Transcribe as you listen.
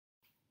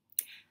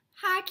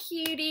Hi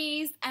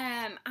cuties.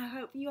 I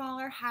hope you all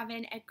are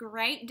having a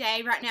great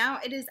day. Right now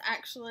it is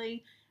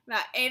actually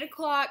about 8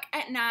 o'clock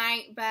at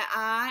night, but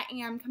I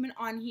am coming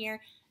on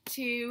here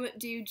to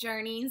do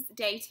Journeys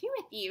Day 2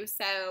 with you.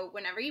 So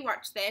whenever you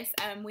watch this,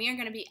 we are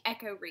going to be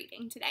echo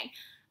reading today.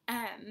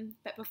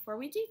 But before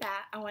we do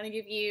that, I want to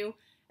give you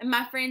and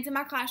my friends in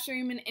my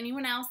classroom and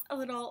anyone else a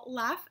little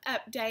life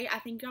update. I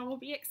think y'all will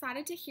be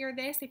excited to hear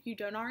this if you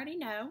don't already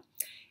know.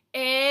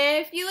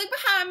 If you look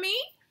behind me,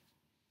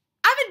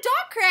 I have a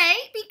dog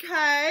crate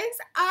because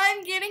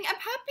I'm getting a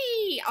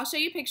puppy. I'll show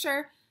you a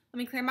picture. Let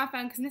me clear my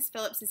phone because Miss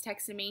Phillips is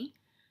texting me.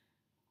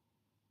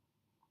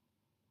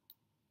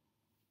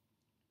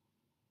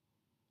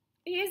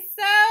 He is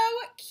so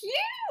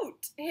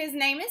cute. His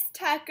name is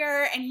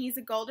Tucker, and he's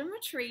a golden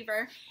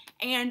retriever.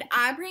 And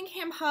I bring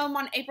him home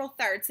on April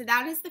 3rd. So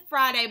that is the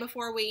Friday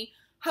before we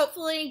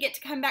hopefully get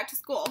to come back to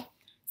school.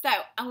 So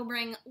I will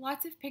bring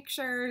lots of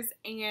pictures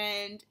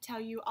and tell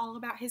you all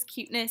about his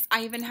cuteness.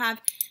 I even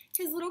have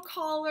his little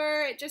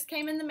collar. It just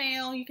came in the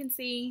mail. You can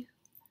see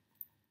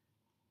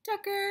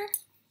Tucker.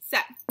 So,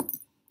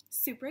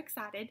 super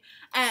excited.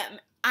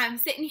 I'm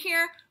sitting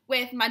here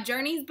with my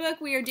Journeys book.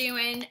 We are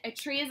doing A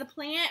Tree is a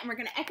Plant, and we're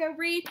going to echo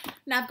read.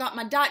 And I've got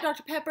my Diet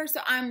Dr. Pepper,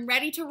 so I'm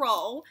ready to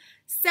roll.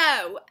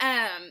 So,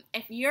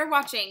 if you're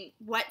watching,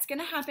 what's going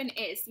to happen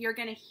is you're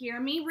going to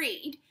hear me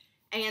read.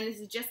 And this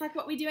is just like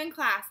what we do in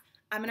class.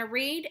 I'm going to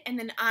read, and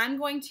then I'm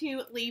going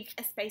to leave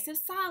a space of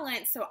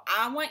silence. So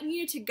I want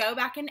you to go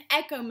back and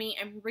echo me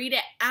and read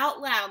it out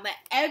loud. Let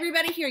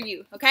everybody hear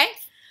you, okay?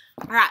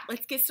 All right,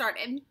 let's get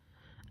started.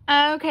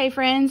 Okay,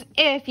 friends,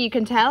 if you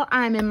can tell,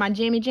 I'm in my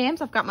jammy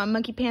jams. I've got my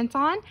monkey pants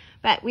on,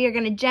 but we are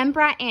going to jump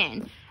right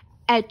in.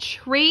 A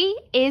tree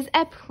is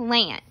a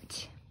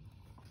plant.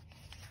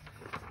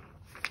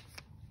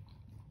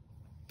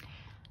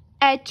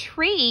 A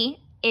tree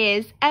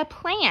is a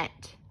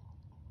plant.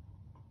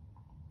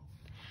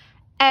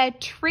 A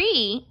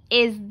tree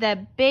is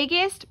the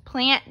biggest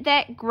plant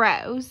that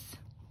grows.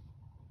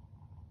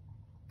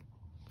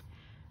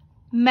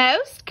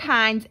 Most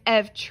kinds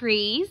of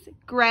trees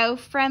grow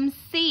from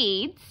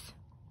seeds,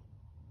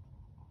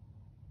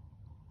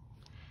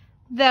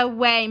 the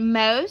way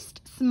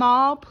most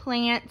small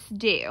plants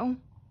do.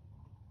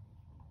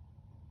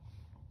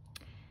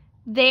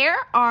 There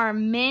are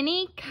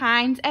many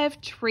kinds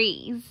of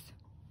trees.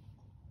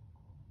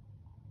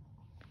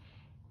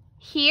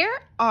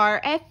 Here are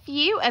a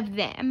few of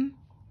them.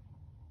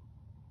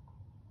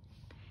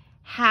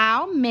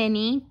 How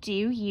many do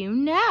you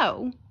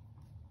know?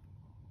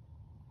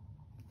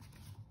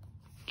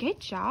 Good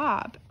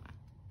job.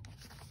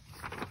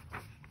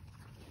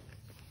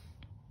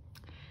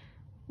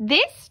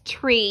 This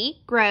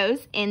tree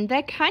grows in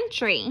the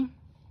country.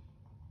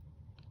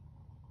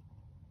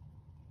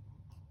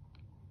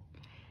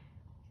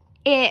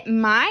 It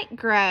might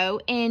grow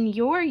in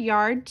your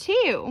yard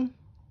too.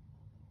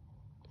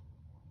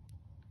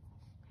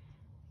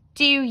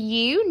 Do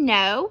you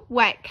know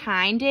what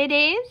kind it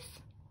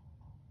is?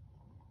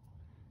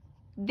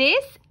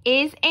 This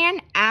is an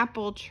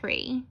apple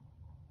tree.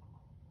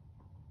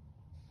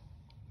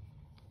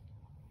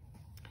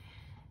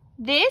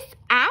 This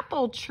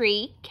apple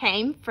tree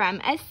came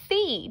from a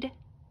seed.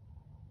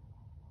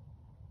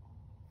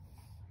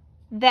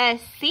 The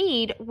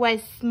seed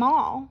was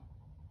small.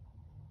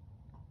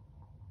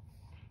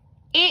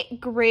 It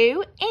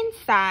grew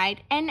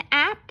inside an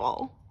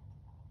apple.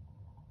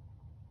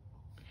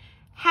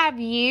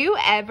 Have you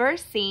ever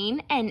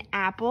seen an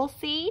apple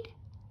seed?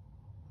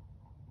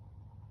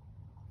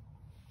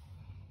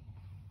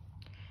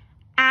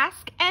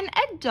 Ask an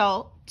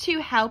adult to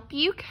help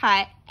you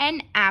cut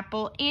an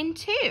apple in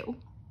two.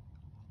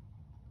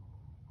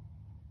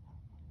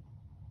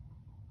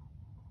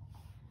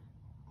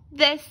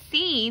 The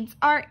seeds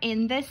are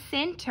in the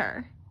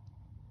center.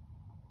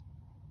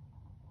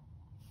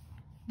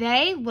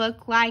 They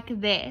look like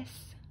this.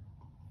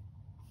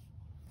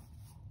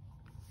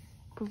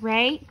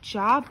 Great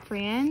job,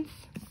 friends.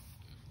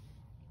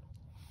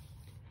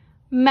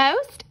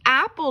 Most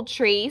apple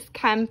trees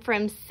come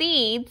from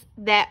seeds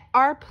that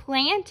are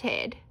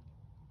planted.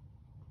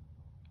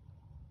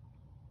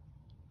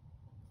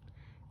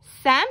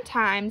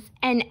 Sometimes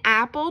an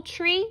apple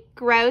tree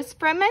grows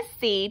from a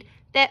seed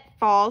that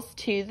falls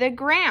to the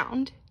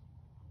ground.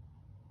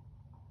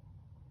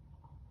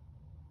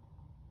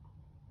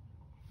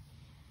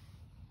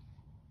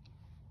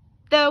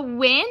 The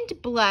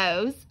wind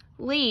blows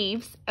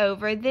leaves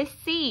over the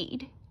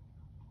seed.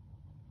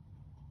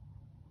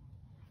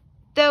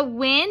 The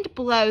wind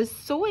blows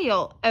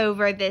soil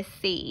over the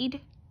seed.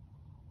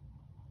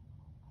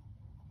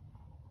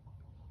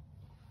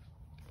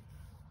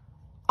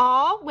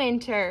 All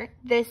winter,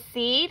 the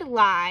seed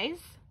lies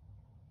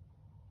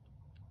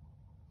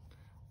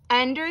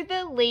under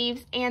the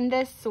leaves and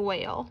the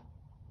soil.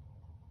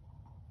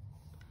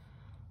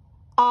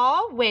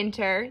 All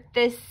winter,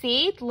 the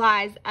seed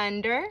lies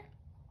under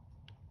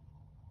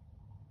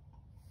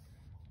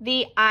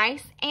the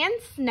ice and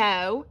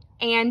snow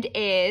and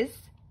is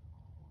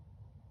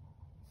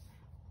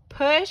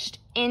pushed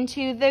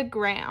into the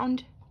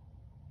ground.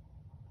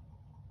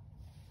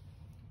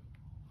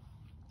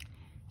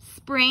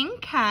 Spring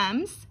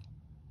comes,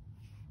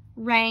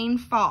 rain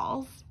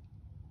falls.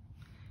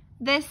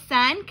 The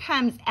sun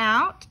comes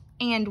out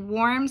and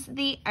warms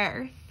the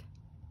earth.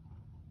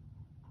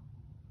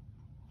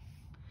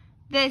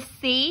 The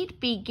seed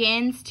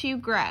begins to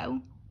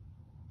grow.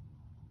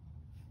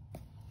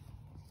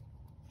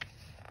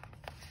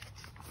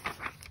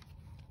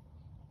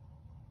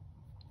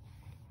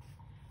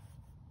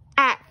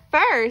 At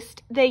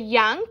first, the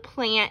young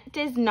plant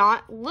does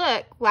not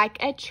look like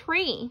a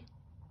tree.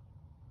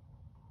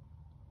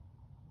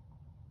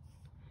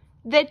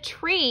 The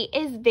tree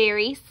is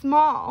very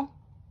small.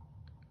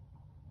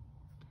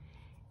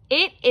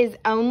 It is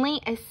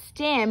only a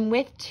stem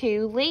with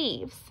 2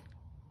 leaves.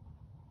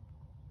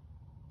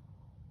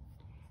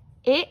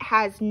 It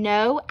has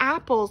no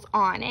apples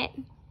on it.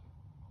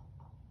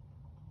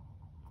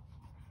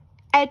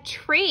 A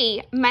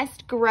tree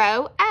must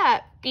grow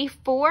up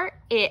before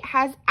it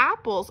has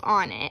apples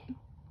on it.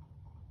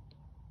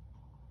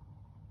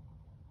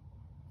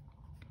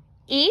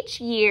 Each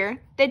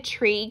year, the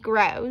tree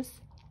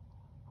grows.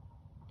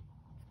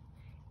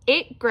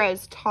 It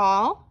grows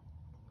tall.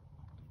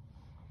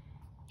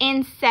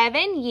 In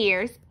 7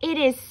 years, it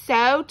is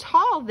so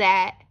tall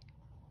that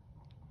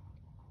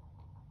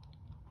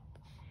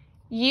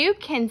you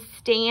can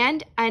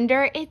stand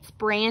under its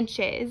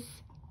branches.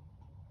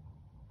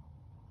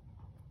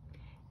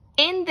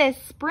 In the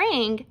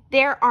spring,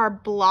 there are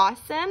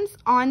blossoms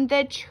on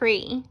the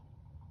tree.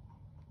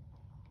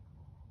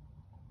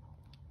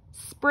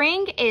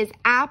 Spring is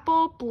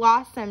apple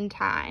blossom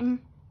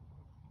time.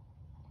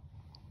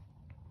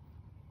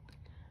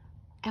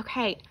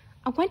 Okay,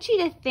 I want you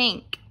to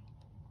think.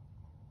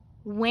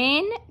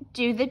 When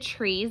do the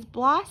trees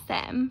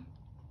blossom?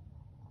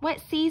 What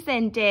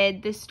season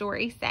did the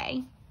story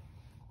say?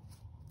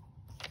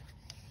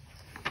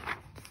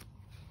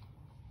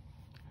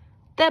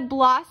 The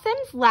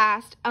blossoms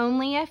last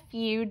only a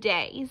few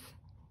days.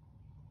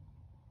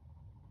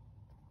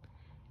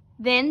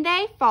 Then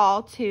they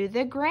fall to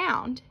the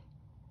ground.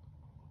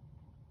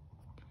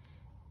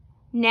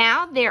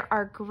 Now there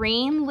are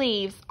green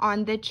leaves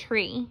on the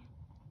tree.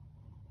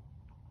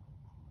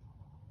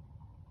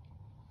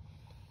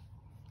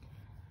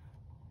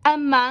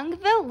 Among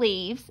the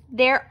leaves,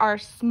 there are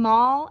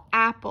small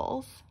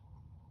apples.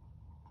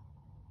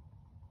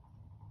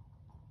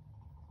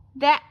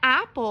 The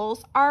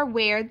apples are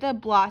where the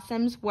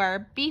blossoms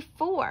were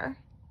before.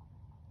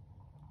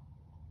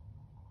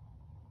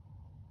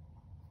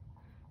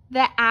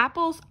 The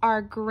apples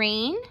are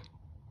green,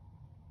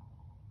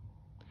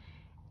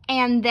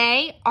 and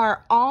they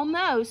are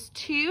almost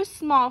too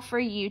small for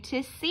you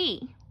to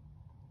see.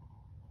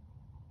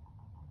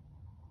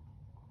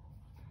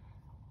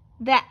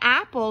 The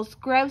apples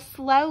grow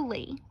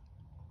slowly.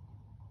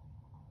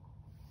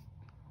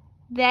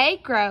 They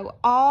grow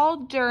all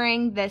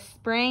during the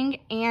spring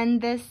and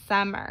the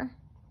summer.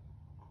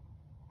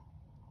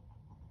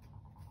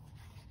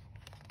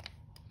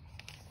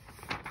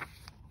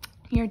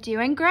 You're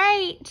doing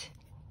great.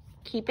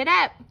 Keep it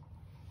up.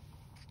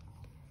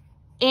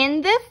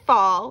 In the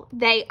fall,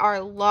 they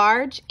are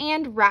large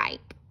and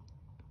ripe.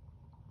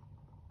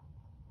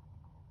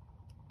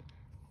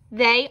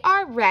 They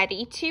are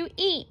ready to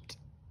eat.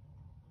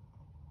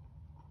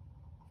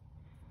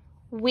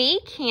 We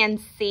can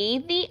see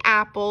the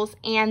apples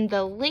and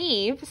the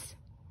leaves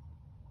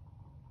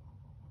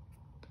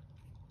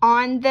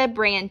on the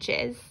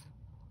branches.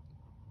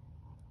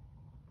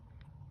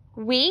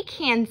 We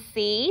can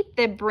see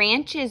the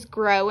branches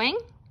growing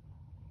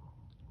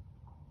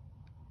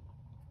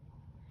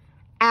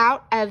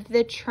out of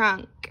the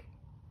trunk.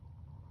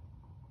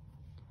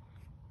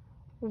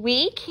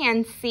 We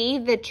can see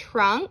the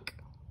trunk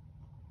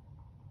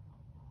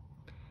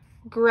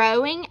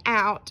growing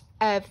out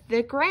of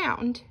the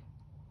ground.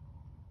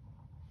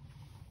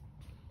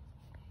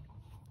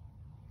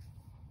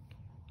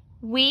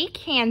 We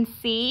can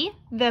see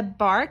the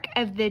bark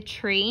of the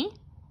tree.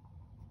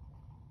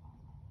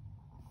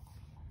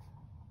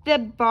 The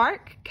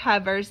bark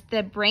covers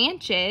the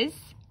branches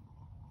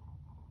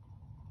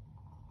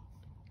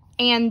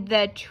and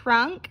the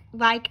trunk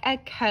like a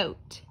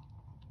coat.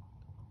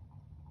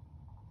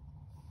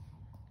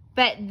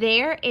 But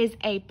there is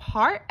a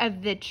part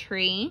of the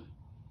tree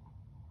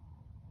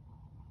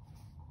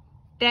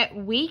that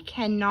we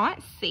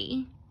cannot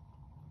see.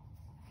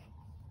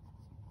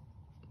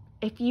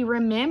 If you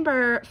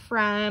remember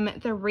from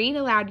the read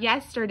aloud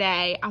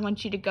yesterday, I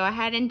want you to go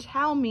ahead and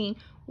tell me,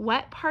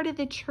 what part of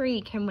the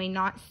tree can we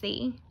not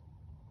see?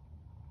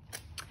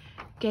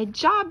 Good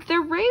job, the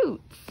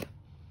roots.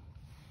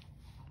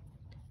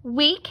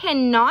 We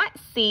cannot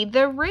see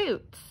the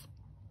roots.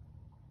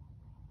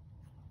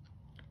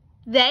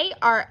 They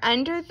are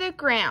under the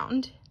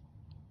ground.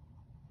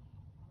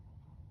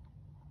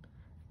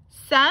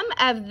 Some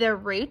of the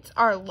roots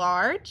are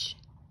large.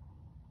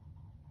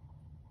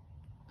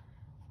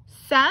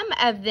 Some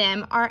of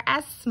them are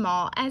as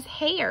small as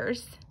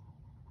hairs.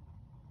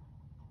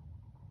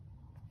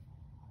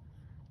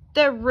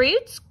 The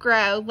roots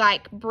grow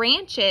like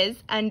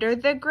branches under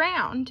the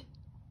ground.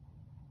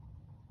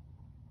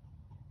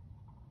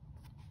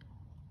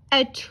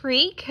 A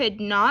tree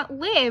could not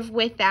live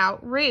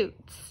without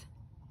roots.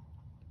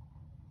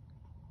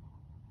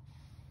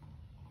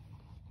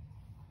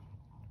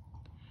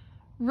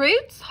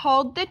 Roots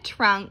hold the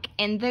trunk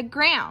in the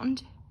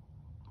ground.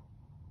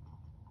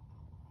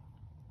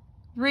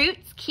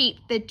 Roots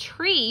keep the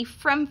tree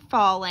from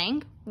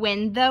falling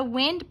when the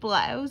wind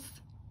blows.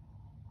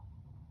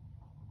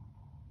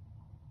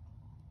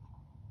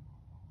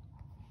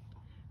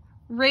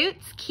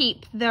 Roots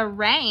keep the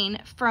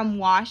rain from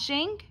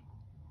washing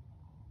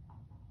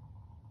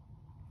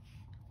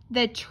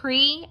the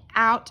tree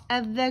out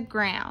of the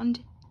ground.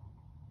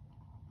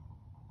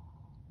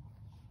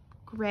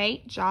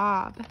 Great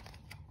job.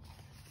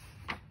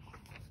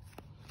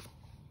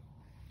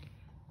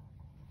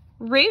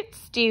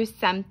 Roots do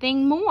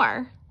something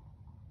more.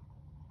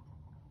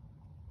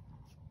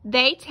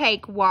 They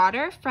take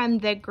water from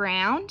the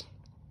ground.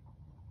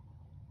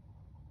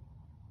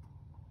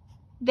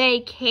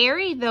 They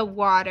carry the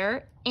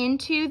water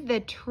into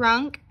the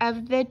trunk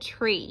of the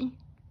tree.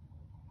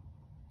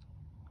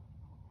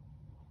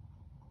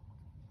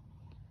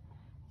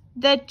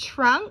 The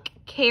trunk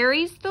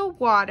carries the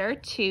water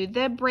to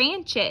the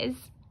branches.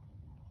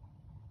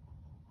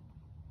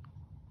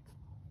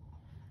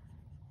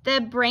 The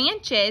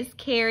branches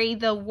carry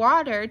the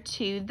water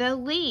to the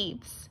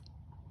leaves.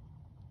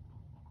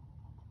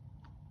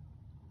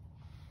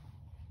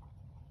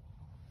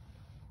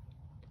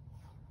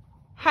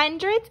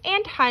 Hundreds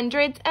and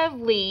hundreds of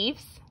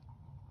leaves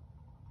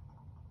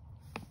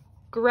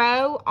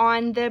grow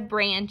on the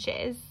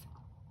branches.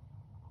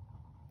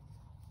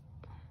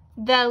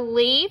 The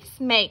leaves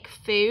make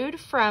food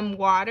from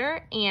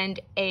water and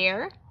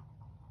air.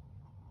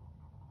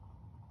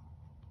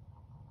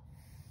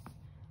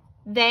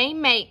 They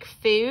make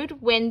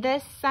food when the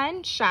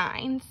sun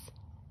shines.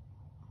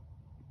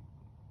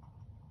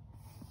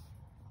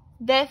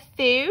 The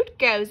food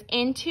goes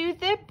into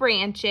the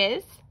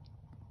branches.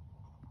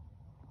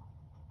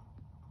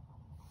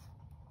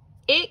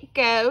 It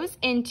goes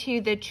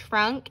into the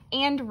trunk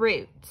and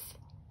roots.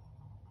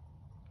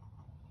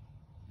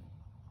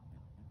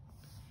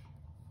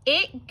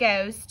 It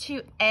goes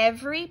to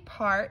every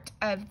part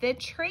of the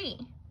tree.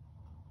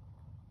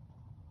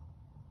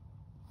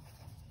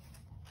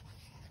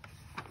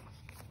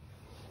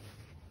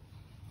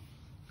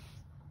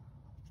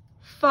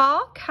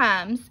 Fall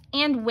comes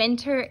and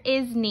winter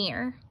is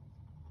near.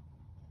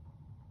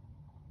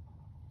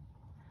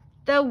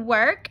 The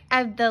work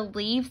of the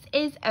leaves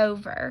is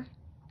over.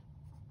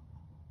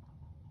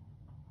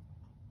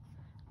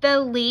 The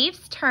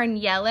leaves turn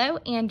yellow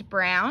and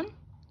brown.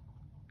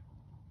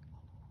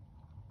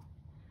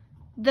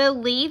 The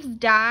leaves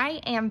die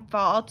and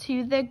fall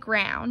to the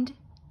ground.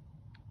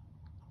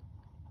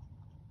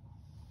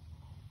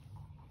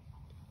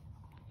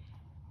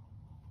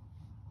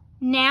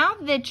 Now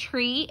the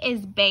tree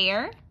is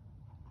bare.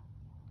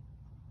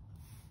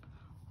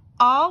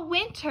 All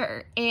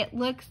winter it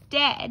looks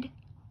dead.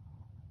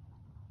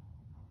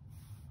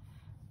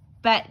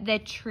 But the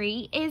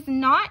tree is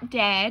not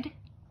dead.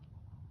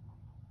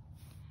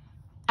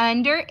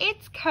 Under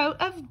its coat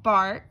of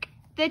bark,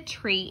 the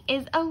tree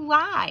is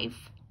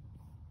alive.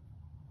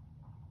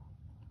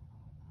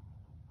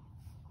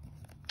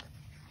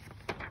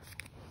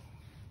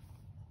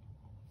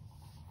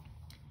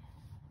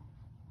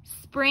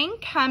 Spring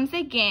comes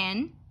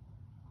again,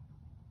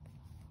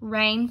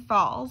 rain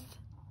falls.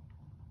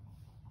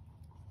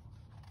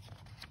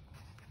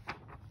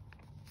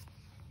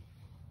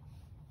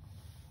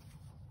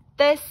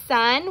 The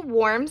sun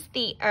warms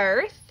the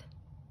earth.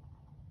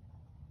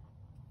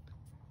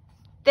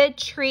 The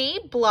tree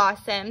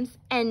blossoms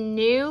and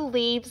new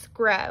leaves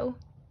grow.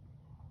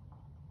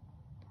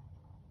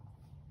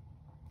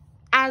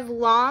 As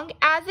long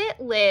as it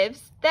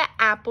lives, the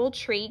apple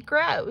tree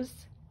grows.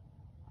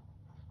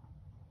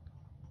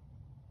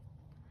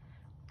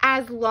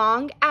 As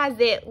long as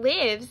it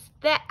lives,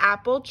 the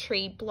apple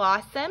tree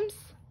blossoms.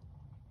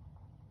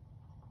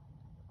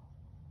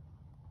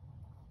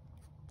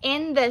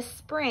 In the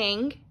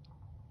spring,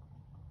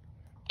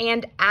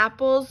 and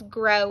apples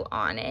grow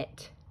on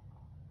it.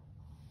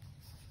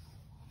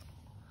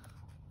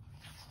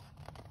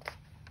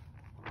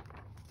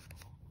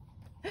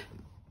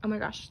 Oh my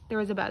gosh, there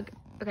was a bug.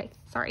 Okay,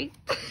 sorry.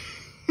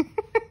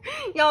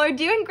 Y'all are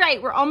doing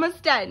great. We're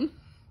almost done.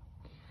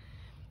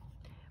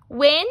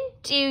 When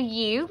do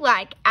you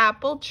like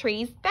apple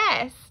trees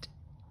best?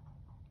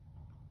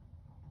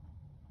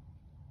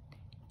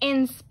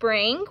 In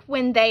spring,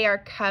 when they are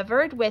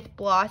covered with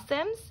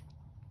blossoms?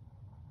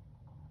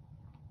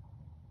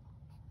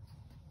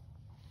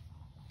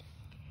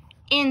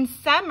 In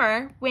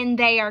summer, when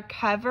they are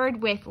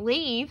covered with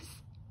leaves?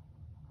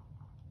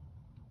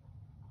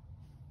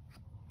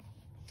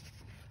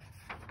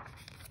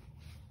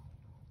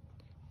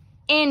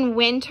 In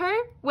winter,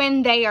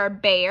 when they are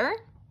bare?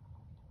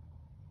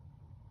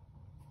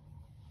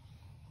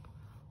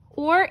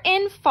 Or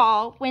in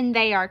fall, when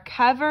they are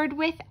covered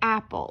with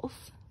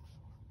apples?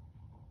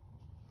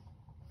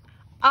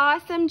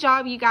 Awesome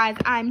job, you guys.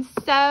 I'm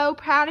so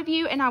proud of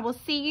you, and I will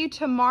see you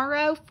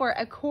tomorrow for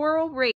a coral reef.